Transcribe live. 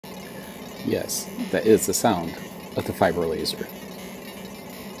Yes, that is the sound of the fiber laser.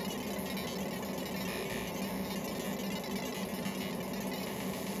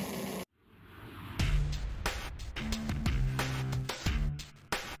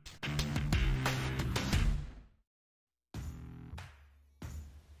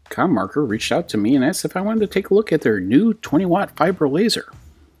 ComMarker reached out to me and asked if I wanted to take a look at their new 20-watt fiber laser.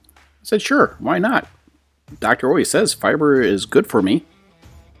 I said, sure, why not? The doctor always says fiber is good for me.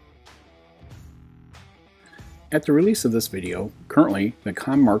 At the release of this video, currently the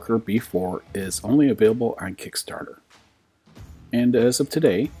ComMarker B4 is only available on Kickstarter. And as of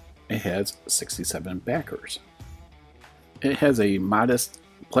today, it has 67 backers. It has a modest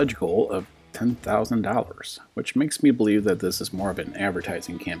pledge goal of $10,000, which makes me believe that this is more of an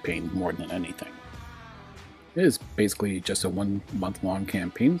advertising campaign more than anything. It is basically just a 1 month long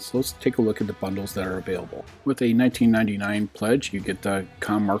campaign, so let's take a look at the bundles that are available. With a $19.99 pledge, you get the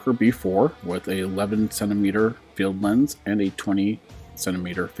ComMarker B4 with a 11cm field lens and a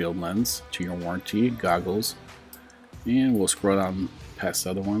 20cm field lens to your warranty, goggles, and we'll scroll down past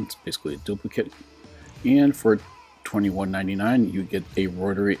the other ones, basically a duplicate. And for $21.99 you get a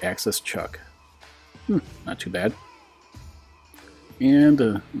rotary access chuck. Not too bad.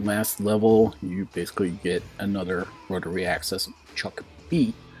 And last level you basically get another rotary access chuck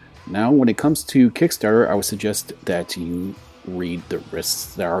B. Now when it comes to Kickstarter, I would suggest that you read the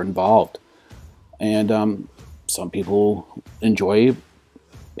risks that are involved. And some people enjoy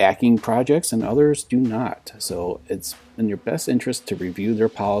backing projects and others do not. So it's in your best interest to review their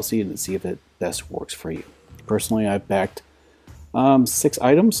policy and see if it best works for you. Personally, I've backed 6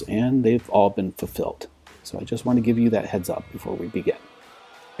 items and they've all been fulfilled. So I just want to give you that heads up before we begin.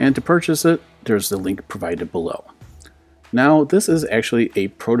 And to purchase it, there's the link provided below. Now, this is actually a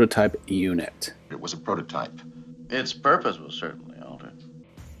prototype unit. It was a prototype. Its purpose was certainly altered.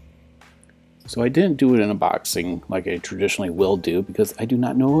 So I didn't do it in unboxing like I traditionally will do because I do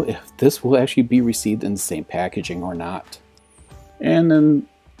not know if this will actually be received in the same packaging or not. And then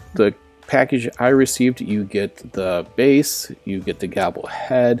the package I received, you get the base, you get the gobble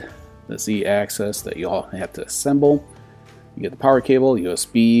head, the Z-axis that you all have to assemble. You get the power cable,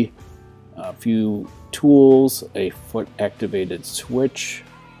 USB, a few tools, a foot activated switch.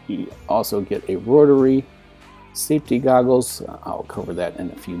 You also get a rotary, safety goggles, I'll cover that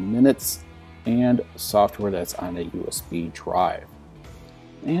in a few minutes, and software that's on a USB drive.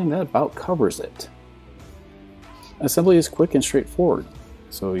 And that about covers it. Assembly is quick and straightforward.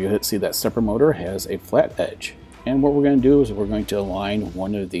 So you see that stepper motor has a flat edge. And what we're going to do is we're going to align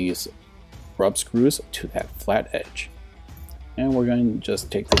one of these rub screws to that flat edge. And we're going to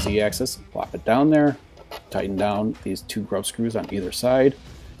just take the Z-axis, plop it down there, tighten down these 2 grub screws on either side.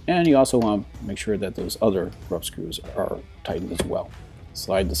 And you also want to make sure that those other grub screws are tightened as well.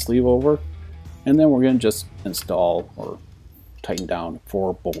 Slide the sleeve over, and then we're going to just install or tighten down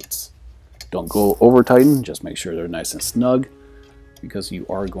 4 bolts. Don't go over tighten, just make sure they're nice and snug, because you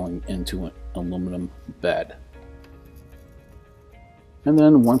are going into an aluminum bed. And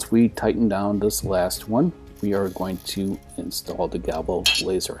then once we tighten down this last one, we are going to install the gobble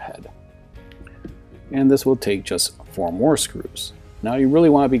laser head. And this will take just 4 more screws. Now you really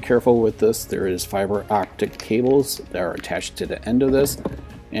want to be careful with this. There is fiber optic cables that are attached to the end of this,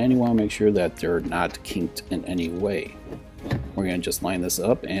 and you want to make sure that they're not kinked in any way. We're going to just line this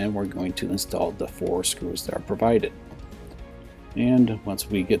up and we're going to install the 4 screws that are provided. And once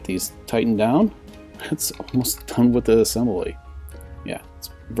we get these tightened down, it's almost done with the assembly. Yeah, it's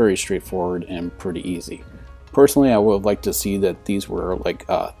very straightforward and pretty easy. Personally, I would like to see that these were like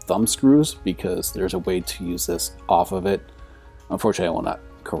thumb screws, because there's a way to use this off of it. Unfortunately, I will not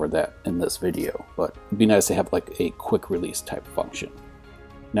cover that in this video, but it'd be nice to have like a quick release type function.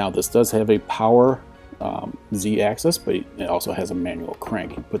 Now this does have a power Z-axis, but it also has a manual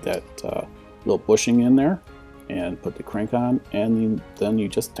crank. You put that little bushing in there and put the crank on, and then you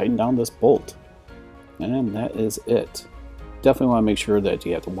just tighten down this bolt. And that is it. Definitely want to make sure that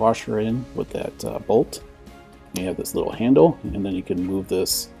you have the washer in with that bolt. You have this little handle, and then you can move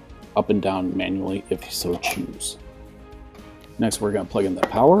this up and down manually if you so choose. Next, we're going to plug in the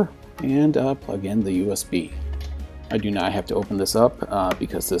power and plug in the USB. I do not have to open this up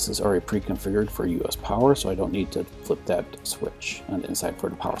because this is already pre-configured for US power, so I don't need to flip that switch on the inside for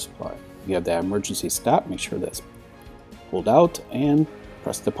the power supply. You have that emergency stop, make sure that's pulled out, and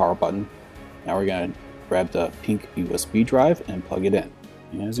press the power button. Now we're going to grab the pink USB drive and plug it in.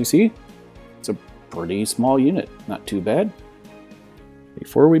 And as you see, it's a pretty small unit, not too bad.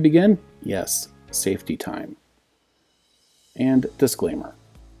 Before we begin, yes, safety time. And disclaimer,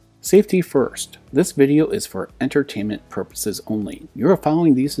 Safety first. This video is for entertainment purposes only. You are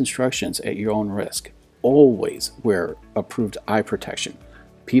following these instructions at your own risk. Always wear approved eye protection.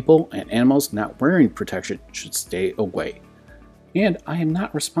 People and animals not wearing protection should stay away. And I am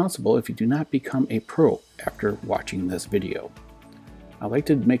not responsible if you do not become a pro after watching this video. I'd like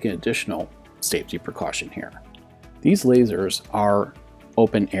to make an additional safety precaution here. These lasers are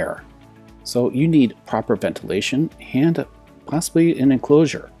open air, so you need proper ventilation and possibly an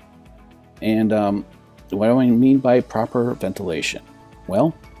enclosure. And what do I mean by proper ventilation?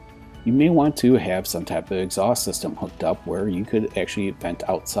 Well, you may want to have some type of exhaust system hooked up where you could actually vent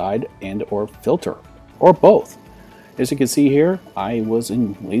outside and or filter, or both. As you can see here, I was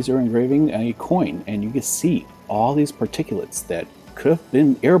in laser engraving a coin, and you can see all these particulates that could have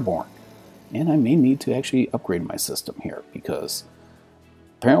been airborne. And I may need to actually upgrade my system here because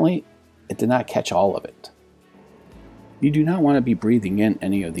apparently it did not catch all of it. You do not want to be breathing in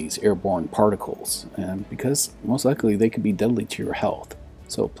any of these airborne particles, because most likely they could be deadly to your health.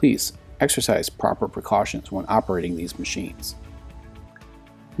 So please exercise proper precautions when operating these machines.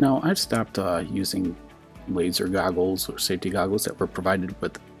 Now, I've stopped using laser goggles or safety goggles that were provided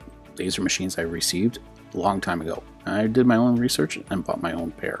with laser machines I received a long time ago. I did my own research and bought my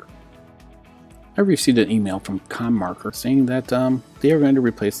own pair. I received an email from ComMarker saying that they are going to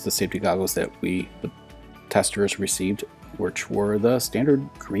replace the safety goggles that the testers received, which were the standard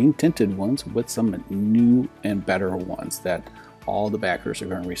green tinted ones, with some new and better ones that all the backers are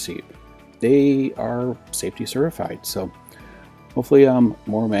going to receive. They are safety certified, so hopefully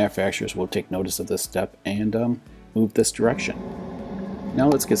more manufacturers will take notice of this step and move this direction. Now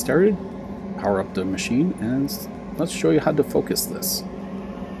let's get started, power up the machine, and let's show you how to focus this.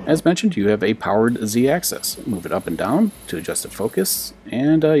 As mentioned, you have a powered Z-axis. Move it up and down to adjust the focus,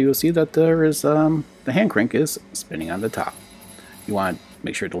 and you'll see that there is the hand crank is spinning on the top. You want to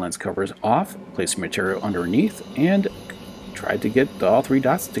make sure the lens cover is off, place your material underneath, and try to get all three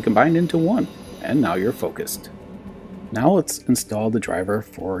dots to combine into one. And now you're focused. Now let's install the driver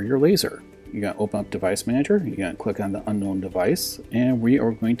for your laser. You're going to open up Device Manager, you're going to click on the unknown device, and we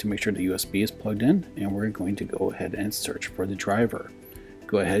are going to make sure the USB is plugged in, and we're going to go ahead and search for the driver.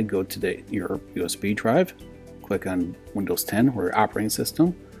 Go ahead, go to your USB drive, click on Windows 10 or your operating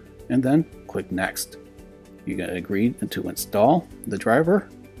system, and then click Next. You're going to agree to install the driver,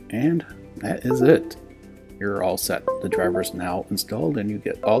 and that is it. You're all set. The driver is now installed, and you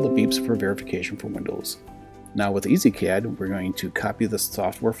get all the beeps for verification for Windows. Now with EasyCAD, we're going to copy the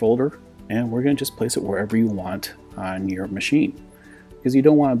software folder, and we're going to just place it wherever you want on your machine, because you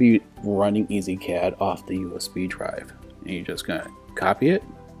don't want to be running EasyCAD off the USB drive. And you're just going to copy it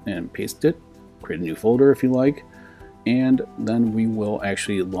and paste it, create a new folder if you like, and then we will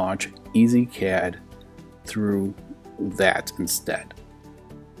actually launch EasyCAD through that instead.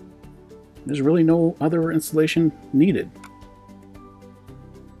 There's really no other installation needed.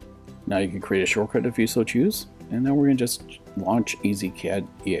 Now you can create a shortcut if you so choose, and then we're going to just launch EasyCAD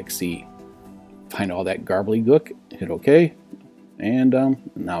EXE. Find all that gobbledygook, hit OK, and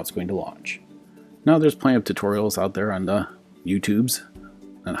now it's going to launch. Now there's plenty of tutorials out there on the YouTubes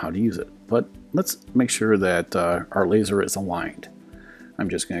on how to use it, but let's make sure that our laser is aligned. I'm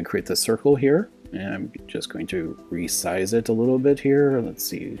just going to create this circle here, and I'm just going to resize it a little bit here. Let's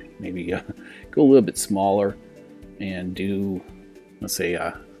see, maybe go a little bit smaller and do, let's say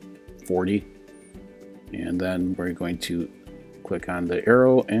 40, and then we're going to click on the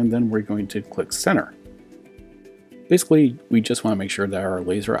arrow, and then we're going to click center. Basically, we just want to make sure that our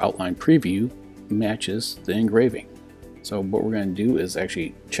laser outline preview matches the engraving. So what we're going to do is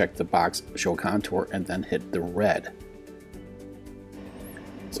actually check the box show contour and then hit the red.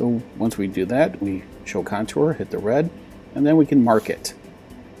 So once we do that, we show contour, hit the red, and then we can mark it.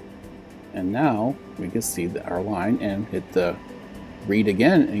 And now we can see our line and hit the read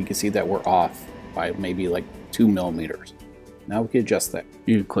again, and you can see that we're off by maybe like 2 millimeters. Now we can adjust that.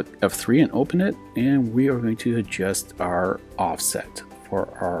 You click F3 and open it, and we are going to adjust our offset for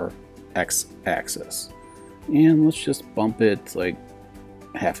our X-axis. And let's just bump it like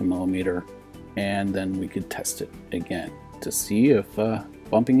 0.5 millimeter, and then we could test it again to see if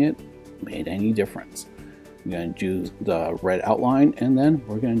bumping it made any difference. We're going to do the red outline, and then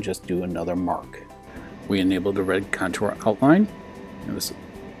we're going to just do another mark. We enable the red contour outline, and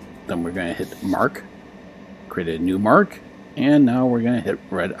then we're going to hit mark, create a new mark, and now we're going to hit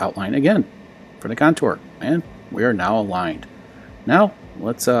red outline again for the contour, and we are now aligned. Now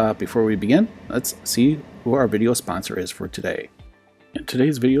let's before we begin, let's see who our video sponsor is for today. And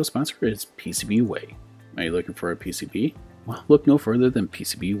today's video sponsor is PCB Way. Are you looking for a PCB? Well, look no further than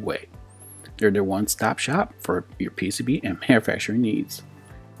PCB Way. They're their one-stop shop for your PCB and manufacturing needs.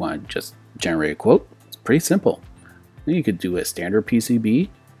 Want to just generate a quote? It's pretty simple. Then you could do a standard PCB,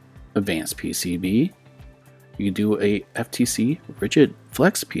 advanced PCB. You could do a FTC rigid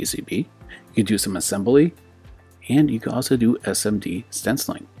flex PCB. You could do some assembly, and you can also do SMD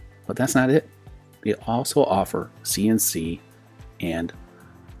stenciling. But that's not it. They also offer CNC and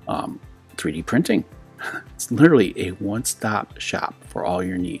 3D printing. It's literally a one-stop shop for all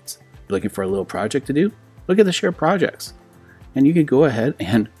your needs. You're looking for a little project to do? Look at the shared projects. And you could go ahead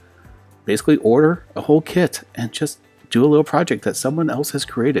and basically order a whole kit and just do a little project that someone else has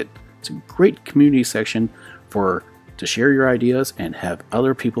created. It's a great community section to share your ideas and have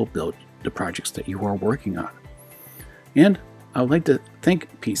other people build the projects that you are working on. And I would like to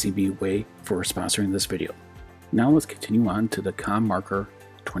thank PCBWay for sponsoring this video. Now let's continue on to the ComMarker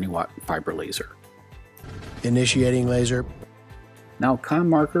 20-watt fiber laser. Initiating laser. Now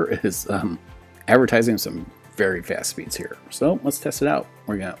ComMarker is advertising some very fast speeds here. So let's test it out.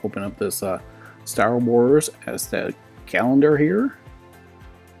 We're going to open up this Star Wars Azteca Calendar here.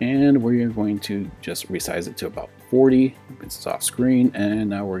 And we're going to just resize it to about 40. It's off screen. And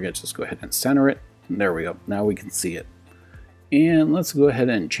now we're going to just go ahead and center it. And there we go. Now we can see it. And let's go ahead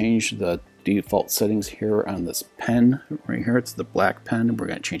and change the default settings here on this pen. Right here, it's the black pen. We're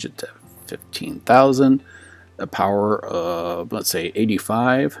going to change it to 15,000. The power of, let's say,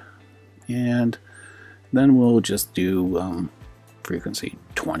 85. And then we'll just do frequency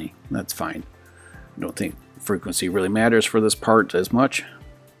 20. That's fine. I don't think frequency really matters for this part as much.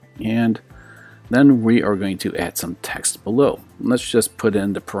 And then we are going to add some text below. Let's just put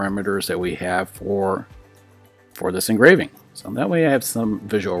in the parameters that we have for this engraving. So that way I have some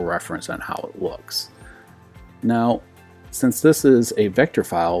visual reference on how it looks. Now, since this is a vector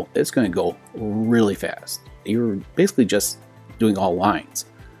file, it's going to go really fast. You're basically just doing all lines.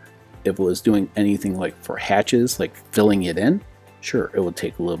 If it was doing anything like for hatches, like filling it in, sure, it would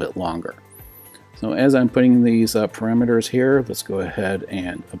take a little bit longer. So as I'm putting these parameters here, let's go ahead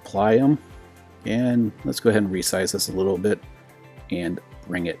and apply them. And let's go ahead and resize this a little bit and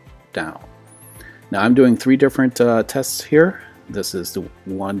bring it down. Now I'm doing 3 different tests here. This is the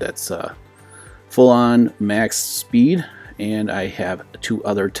one that's full-on max speed, and I have 2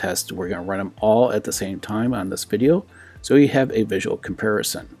 other tests. We're going to run them all at the same time on this video, so you have a visual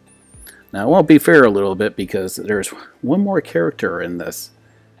comparison. Now I won't be fair a little bit because there's one more character in this,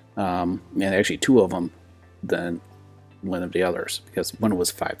 and actually 2 of them than one of the others, because one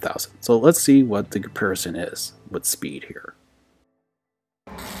was 5,000. So let's see what the comparison is with speed here.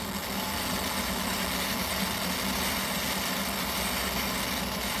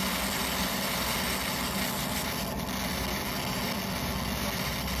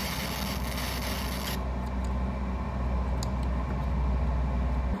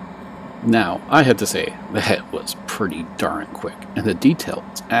 Now, I have to say, that was pretty darn quick, and the detail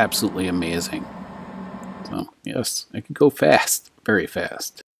is absolutely amazing. So, yes, I could go fast, very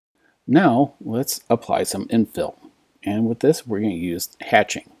fast. Now, let's apply some infill. And with this, we're going to use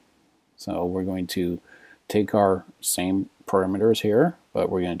hatching. So we're going to take our same parameters here, but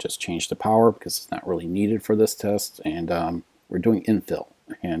we're going to just change the power because it's not really needed for this test, and we're doing infill.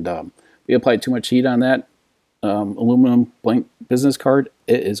 And we applied too much heat on that aluminum blank business card,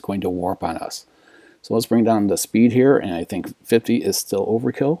 it is going to warp on us. So let's bring down the speed here, and I think 50 is still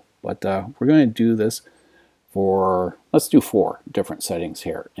overkill, but we're going to do this for, let's do 4 different settings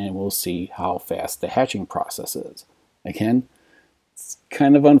here, and we'll see how fast the hatching process is. Again, it's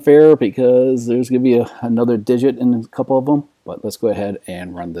kind of unfair because there's going to be another digit in a couple of them, but let's go ahead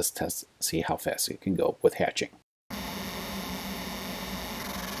and run this test, see how fast it can go with hatching.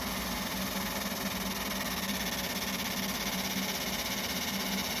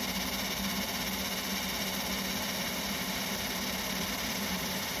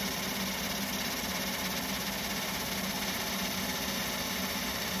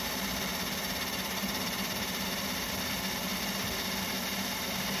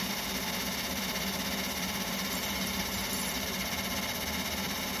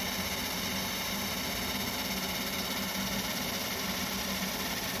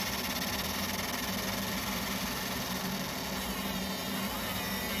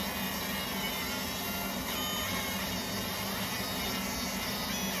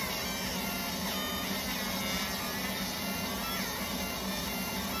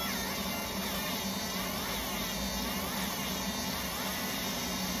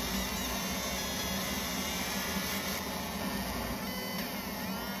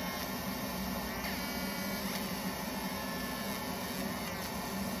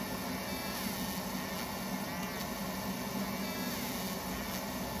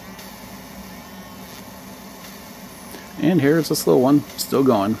 And here's this little one, still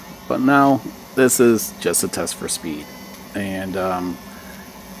going. But now, this is just a test for speed. And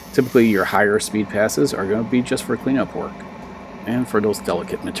typically your higher speed passes are going to be just for cleanup work. And for those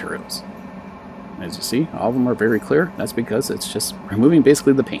delicate materials. As you see, all of them are very clear. That's because it's just removing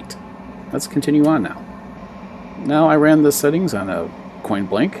basically the paint. Let's continue on now. Now I ran the settings on a coin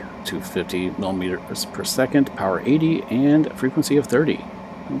blank, 250 millimeters per second, power 80, and frequency of 30.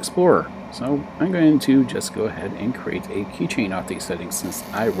 Explorer. So I'm going to just go ahead and create a keychain off these settings since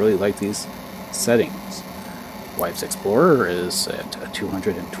I really like these settings. Wife's Explorer is at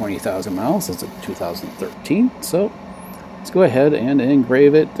 220,000 miles. It's a 2013. So let's go ahead and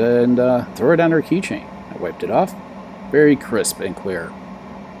engrave it and throw it on our keychain. I wiped it off. Very crisp and clear.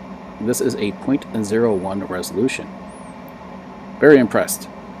 This is a 0.01 resolution. Very impressed.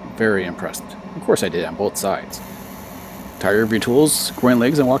 Very impressed. Of course I did on both sides. Tired of your tools, growing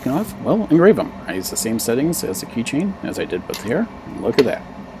legs and walking off? Well, engrave them. I use the same settings as the keychain as I did with here. And look at that.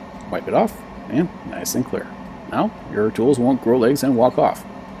 Wipe it off, and nice and clear. Now, your tools won't grow legs and walk off.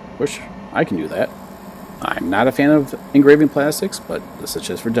 Wish I can do that. I'm not a fan of engraving plastics, but this is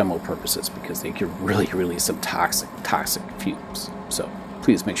just for demo purposes because they can really release some toxic fumes. So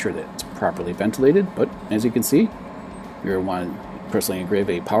please make sure that it's properly ventilated. But as you can see, you want to personally engrave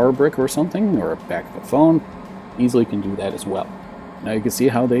a power brick or something, or a back of a phone, easily can do that as well. Now you can see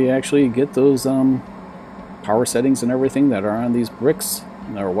how they actually get those power settings and everything that are on these bricks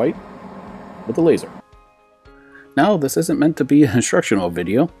that are white with the laser. Now this isn't meant to be an instructional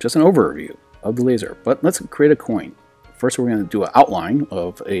video, just an overview of the laser, but let's create a coin. First we're going to do an outline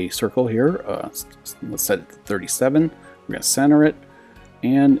of a circle here. Let's set it to 37. We're going to center it,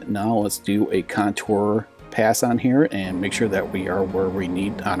 and now let's do a contour pass on here and make sure that we are where we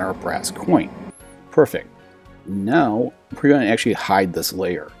need on our brass coin. Perfect. Now we're going to actually hide this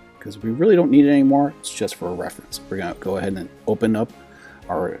layer because we really don't need it anymore. It's just for a reference. We're going to go ahead and open up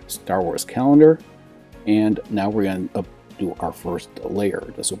our Star Wars calendar, and now we're going to do our first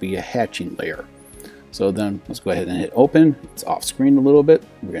layer. This will be a hatching layer. So then let's go ahead and hit open. It's off screen a little bit.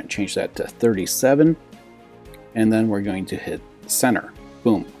 We're going to change that to 37, and then we're going to hit center.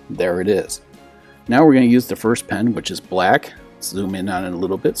 Boom, there it is. Now we're going to use the first pen, which is black. Zoom in on it a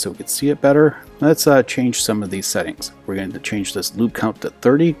little bit so we can see it better. Let's change some of these settings. We're going to change this loop count to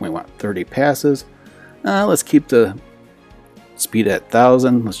 30. We want 30 passes. Let's keep the speed at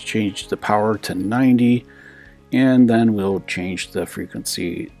 1000. Let's change the power to 90. And then we'll change the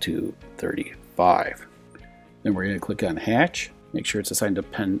frequency to 35. Then we're going to click on hatch. Make sure it's assigned to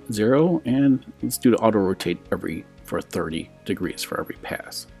pen 0. And let's do the auto rotate for 30 degrees for every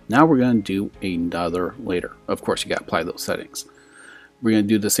pass. Now we're going to do another layer. Of course, you got to apply those settings. We're going to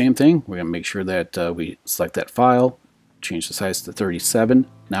do the same thing. We're going to make sure that we select that file, change the size to 37.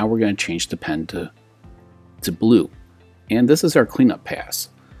 Now we're going to change the pen to blue. And this is our cleanup pass.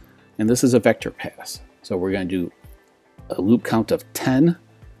 And this is a vector pass. So we're going to do a loop count of 10.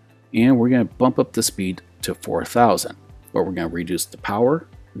 And we're going to bump up the speed to 4000. But we're going to reduce the power.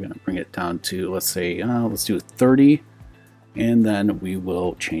 We're going to bring it down to, let's say, let's do 30. And then we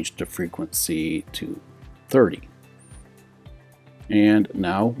will change the frequency to 30. And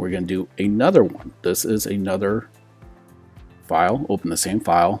now we're going to do another one. This is another file. Open the same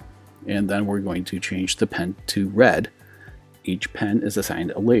file. And then we're going to change the pen to red. Each pen is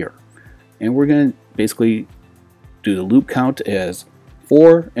assigned a layer. And we're going to basically do the loop count as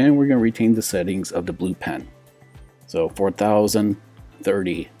 4. And we're going to retain the settings of the blue pen. So 4000,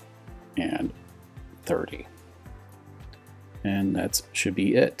 30, and 30. And that should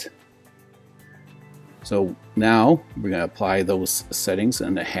be it. So now we're going to apply those settings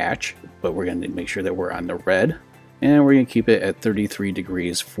in the hatch, but we're going to make sure that we're on the red, and we're going to keep it at 33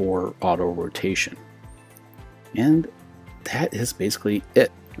 degrees for auto rotation. And that is basically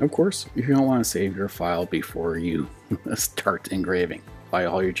it. Of course, you're going to want to save your file before you start engraving. Apply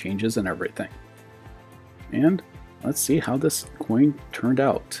all your changes and everything. And let's see how this coin turned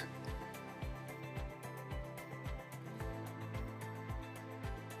out.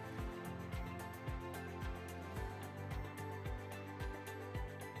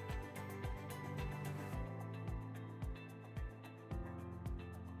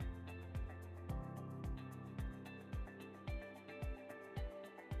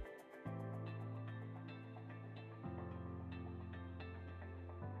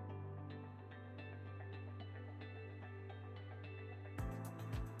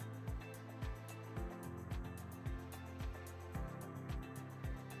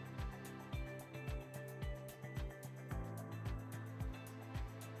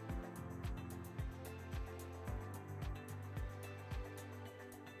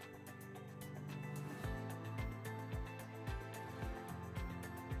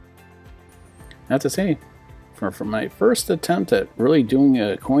 have to say, for my first attempt at really doing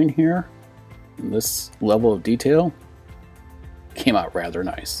a coin here, this level of detail came out rather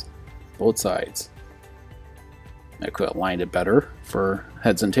nice. Both sides. I could have lined it better for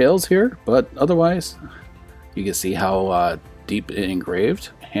heads and tails here, but otherwise, you can see how deep it engraved,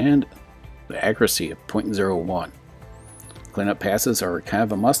 and the accuracy of 0.01. Cleanup passes are kind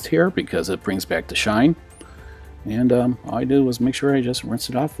of a must here because it brings back the shine. And all I did was make sure I just rinsed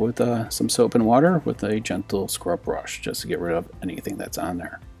it off with some soap and water with a gentle scrub brush just to get rid of anything that's on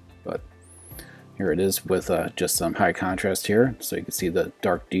there. But here it is with just some high contrast here, so you can see the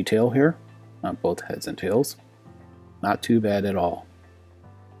dark detail here on both heads and tails. Not too bad at all.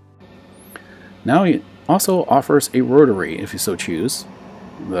 Now it also offers a rotary if you so choose.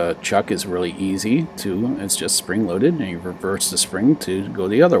 The chuck is really easy to, it's just spring loaded, and you reverse the spring to go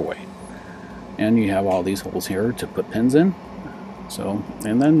the other way. And you have all these holes here to put pins in. So,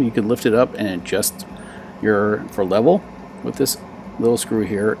 and then you can lift it up and adjust for level with this little screw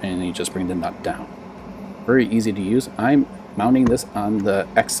here, and you just bring the nut down. Very easy to use. I'm mounting this on the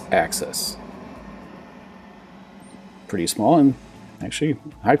X-axis. Pretty small and actually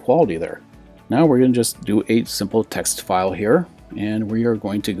high quality there. Now we're going to just do a simple text file here, and we are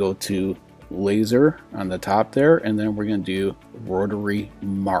going to go to laser on the top there, and then we're going to do rotary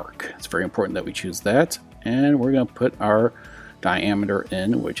mark. It's very important that we choose that, and we're going to put our diameter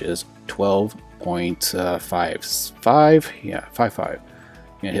in, which is 12.55. Yeah, 55. You're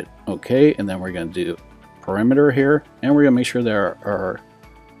going to hit OK, and then we're going to do perimeter here, and we're going to make sure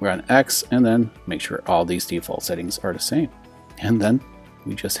we're on X, and then make sure all these default settings are the same, and then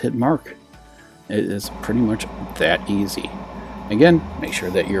we just hit mark. It is pretty much that easy. Again, make sure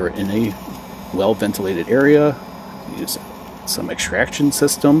that you're in a well-ventilated area. Use some extraction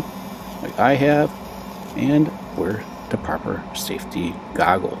system like I have, and wear the proper safety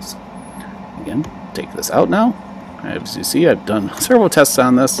goggles. Again, take this out now. As you see, I've done several tests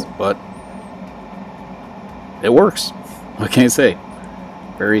on this, but it works. What can I say?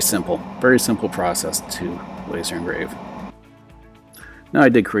 Very simple process to laser engrave. Now I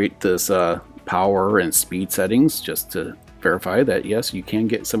did create this power and speed settings just to verify that yes, you can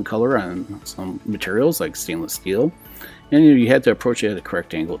get some color on some materials like stainless steel, and you had to approach it at a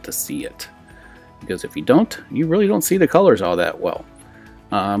correct angle to see it, because if you don't, you really don't see the colors all that well.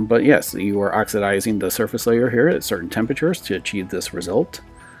 But yes, you are oxidizing the surface layer here at certain temperatures to achieve this result.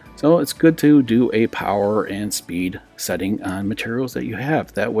 So it's good to do a power and speed setting on materials that you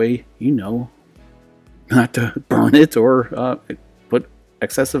have. That way you know not to burn it or put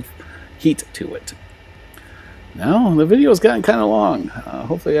excessive heat to it. Now the video's gotten kind of long.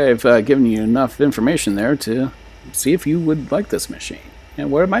 Hopefully I've given you enough information there to see if you would like this machine.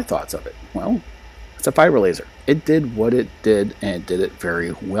 And what are my thoughts of it? Well, it's a fiber laser. It did what it did, and it did it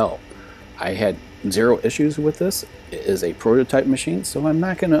very well. I had zero issues with this. It is a prototype machine, so I'm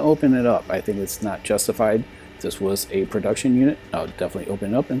not going to open it up. I think it's not justified. If this was a production unit, I'll definitely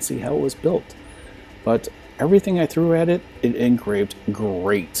open it up and see how it was built. But everything I threw at it, it engraved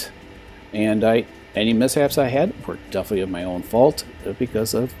great. And any mishaps I had were definitely of my own fault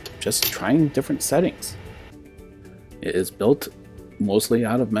because of just trying different settings. It is built mostly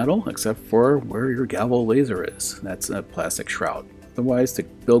out of metal, except for where your galvo laser is. That's a plastic shroud. Otherwise, the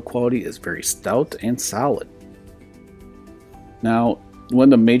build quality is very stout and solid. Now, one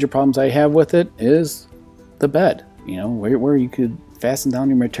of the major problems I have with it is the bed. You know, where you could fasten down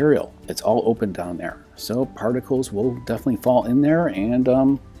your material. It's all open down there. So particles will definitely fall in there, and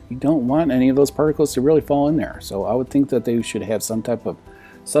you don't want any of those particles to really fall in there. So I would think that they should have some type of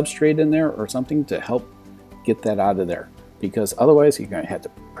substrate in there or something to help get that out of there, because otherwise you're going to have to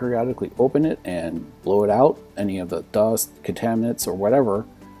periodically open it and blow it out, any of the dust, contaminants, or whatever,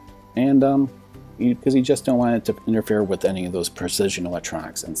 and because you just don't want it to interfere with any of those precision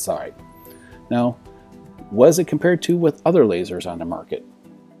electronics inside. Now, what is it compared to with other lasers on the market?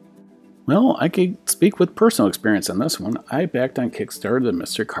 Well, I could speak with personal experience on this one. I backed on Kickstarter the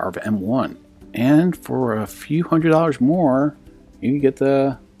Mr. Carve M1, and for a few $100s more, you get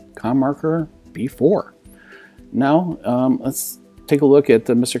the ComMarker B4. Now, let's take a look at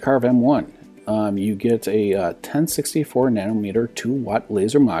the Mr. Carve M1. You get a 1064 nanometer 2-watt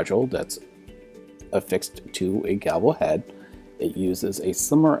laser module that's affixed to a galvo head. It uses a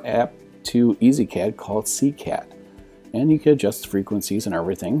similar app to EasyCAD called CCAD, and you can adjust frequencies and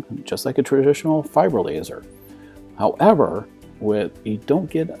everything just like a traditional fiber laser. However, you don't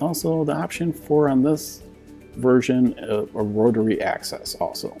get also the option for, on this version, a rotary access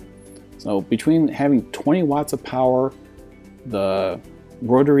also. So between having 20 watts of power, the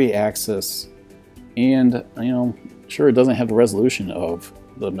rotary axis, and sure, it doesn't have the resolution of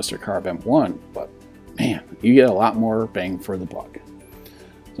the Mr. Carve M1, but man, you get a lot more bang for the buck.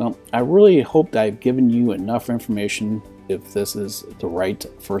 So I really hope that I've given you enough information if this is the right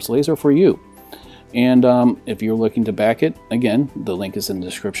first laser for you. And if you're looking to back it, again, the link is in the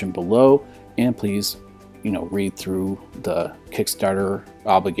description below, and please, read through the Kickstarter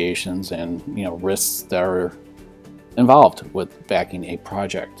obligations and, risks that are involved with backing a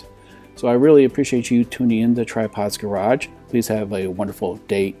project. So I really appreciate you tuning in to Tripod's Garage. Please have a wonderful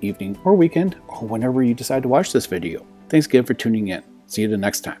day, evening, or weekend, or whenever you decide to watch this video. Thanks again for tuning in. See you the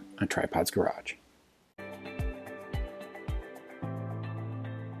next time on Tripod's Garage.